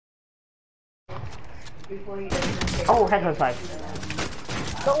Oh, headphone five.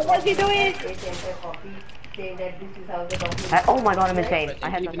 So what's he doing? Oh my god, I'm insane. I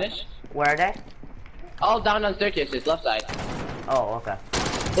Can had you finish? Where are they? All down on staircases, left side. Oh, okay.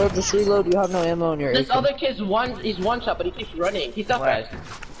 Bro, just reload. You have no ammo in your This AK. other kid's he's one shot, but he keeps running. He's self-res.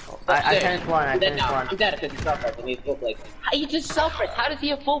 I finished one. I finished one. I'm dead because he's self-res and he's full plays. He just self-res. How does he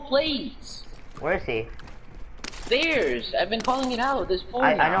have full plays? Where is he? Stairs. I've been calling it out. There's four.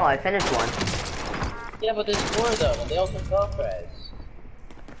 I know. I finished one. Yeah, but there's four of them, and they also self-res.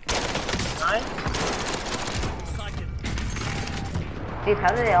 Nine? Dude, how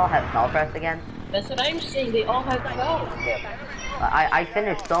do they all have self-rest again? That's what I'm saying. They all have self. I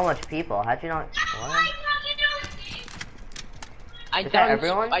finished so much people. How'd you not? What? I Is that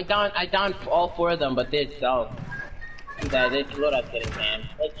everyone? I downed all four of them, but they self. That they loadout getting man.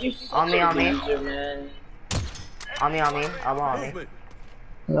 Like you such On me, a on me. loser, man. On me, on me. I'm on me.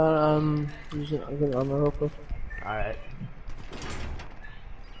 I'm gonna armor real quick. Alright.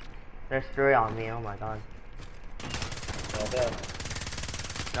 There's three on me. Oh my god. Okay.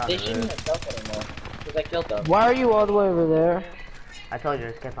 Not They rude. shouldn't have self anymore. Because I killed them. Why are you all the way over there? I told you,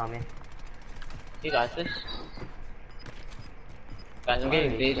 just get on me. You got this. Guys, I'm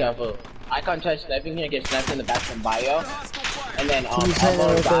getting deja vu. I can't try sniping here, get sniped in the back from bio. And then, you say that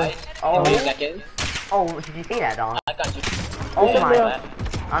Elmo right dies there? in 3 seconds. Oh, did you see that, Don? I got you. Oh Yeah, my. bro.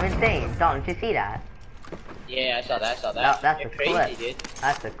 I'm insane. Don, did you see that? Yeah, I saw that, That's You're a crazy, clip. dude.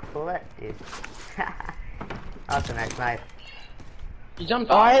 That's a clip, dude. That's a nice knife. You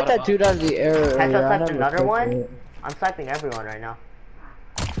jumped Oh, off. I hit what that about- dude out of the air. Has earlier. I I left never another clicked one? it. I'm sniping everyone right now.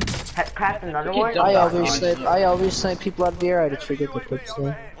 Craft another You one? jumped I off. always snipe people out of the air. I just forget the clips though.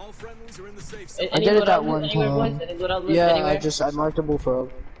 I Any did it loadout that loot one anywhere, time. boys? Any loadout loot Yeah, anywhere? I marked a bullfrog.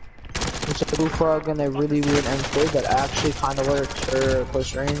 It's a bullfrog and a really weird M4 that actually kind of works for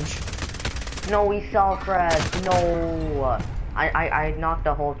close range. No, we self-res. No. I knocked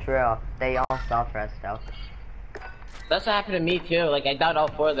the whole trail. They all self-res though. That's what happened to me too. Like I downed all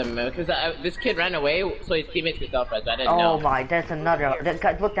four of them because this kid ran away, so his teammates could self-res. I didn't know. Oh my, there's another.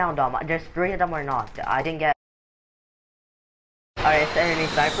 Look down, Dom. There's three of them are knocked. I didn't get. Alright, is there any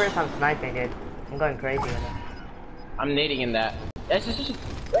snipers? I'm sniping, dude. I'm going crazy with it. I'm nading in that. Yes,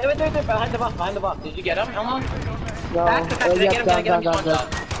 wait, behind the box. Did you get him, Elmo? No, Back, yep, get him, down.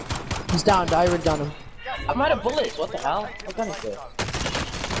 shot. He's down, I already down him. I'm out of bullets. What the hell? What gun is this?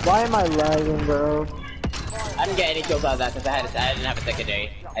 Why am I lagging, bro? I didn't get any kills out of that because I didn't have a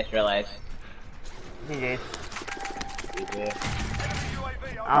secondary. I just realized. GG.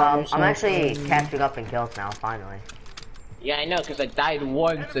 GG. I'm actually catching up in kills now, finally. Yeah, I know, because I died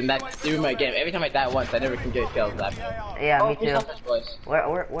once and that threw my game. Every time I die once, I never can get kills after. Yeah, Oh, me too. selfish, boys.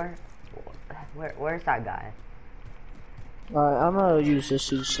 Where's that guy? Alright, I'm gonna use this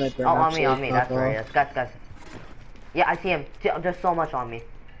to sniper. Oh, on me, that's where he is. Guys. Yeah, I see him. There's so much on me.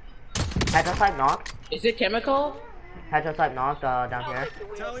 Headshot type knocked. Is it chemical? Headshot type knocked, down here.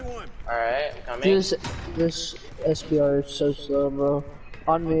 Alright, coming. This SPR is so slow, bro.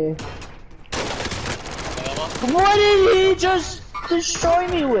 On me. What did he just destroy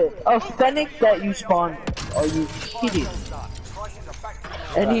me with? A Fennec that you spawned. Are you kidding?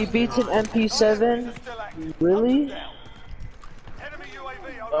 And he beats an MP7? Really?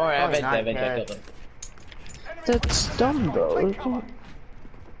 Don't worry, I've been not dead, I good. killed him. That's dumb, bro.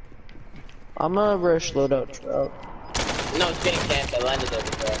 I'm gonna rush loadout trout. No, it's getting camped. I landed over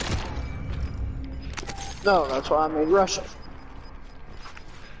there. No, that's why I made Russia.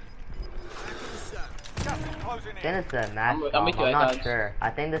 Then it's a match. I'm with you, I'm not guys. sure. I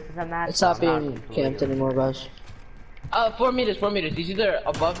think this is a match. It's not but I'm being completely camped anymore, guys. 4 meters. He's either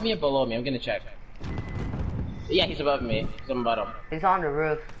above me or below me. I'm gonna check. Yeah, he's above me. He's on the bottom. He's on the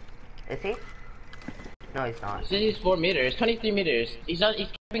roof. Is he? No, he's not. He says he's 4 meters. 23 meters. He's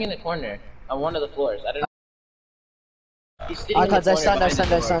camping in the corner on one of the floors. I don't know. He's sitting I in the got that corner stun.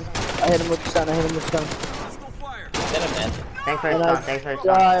 behind the door. I hit him with the stun. Get him, man. Thanks for the And stun. Thanks for the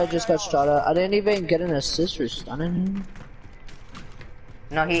stun. I just got shot at. I didn't even get an assist for stunning him.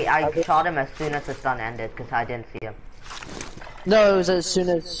 No, I shot him as soon as the stun ended because I didn't see him. No, it was as soon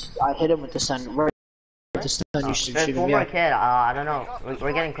as I hit him with the stun. Right with the stun, you should There's shoot one him. more Yeah. kid. I don't know.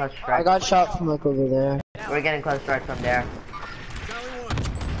 We're getting close I strike. got shot from like over there. We're getting close strike from there.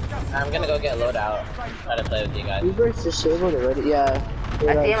 I'm gonna go get loadout. Try to play with you guys. Uber's disabled already. Yeah.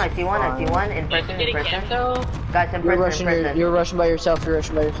 I see one. I see one in Is prison. he In getting camped prison. though? Guys, in You're prison. rushing. In prison. You're rushing by yourself.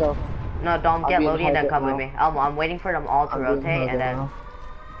 No, don't I'll get be in loading and then high come now. with me. I'm waiting for them all to I'm being rotate held and then. now.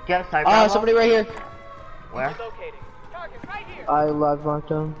 Do you have sniper? Ah, ammo? somebody right here. Where? I live marked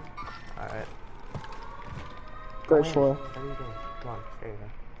him. Alright. First floor. What are you doing? Come on, there you go.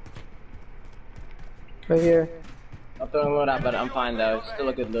 Right here. I'm throwing loot out, but I'm fine though. Still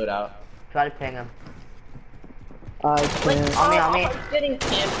a good loot out. Try to ping him. I can't. On me, on me. I'm getting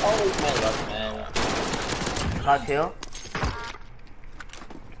camped always my luck, man. Got two.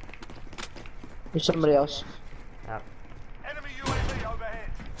 There's somebody else. Yep. Enemy UAV overhead.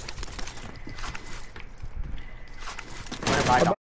 What if I don't?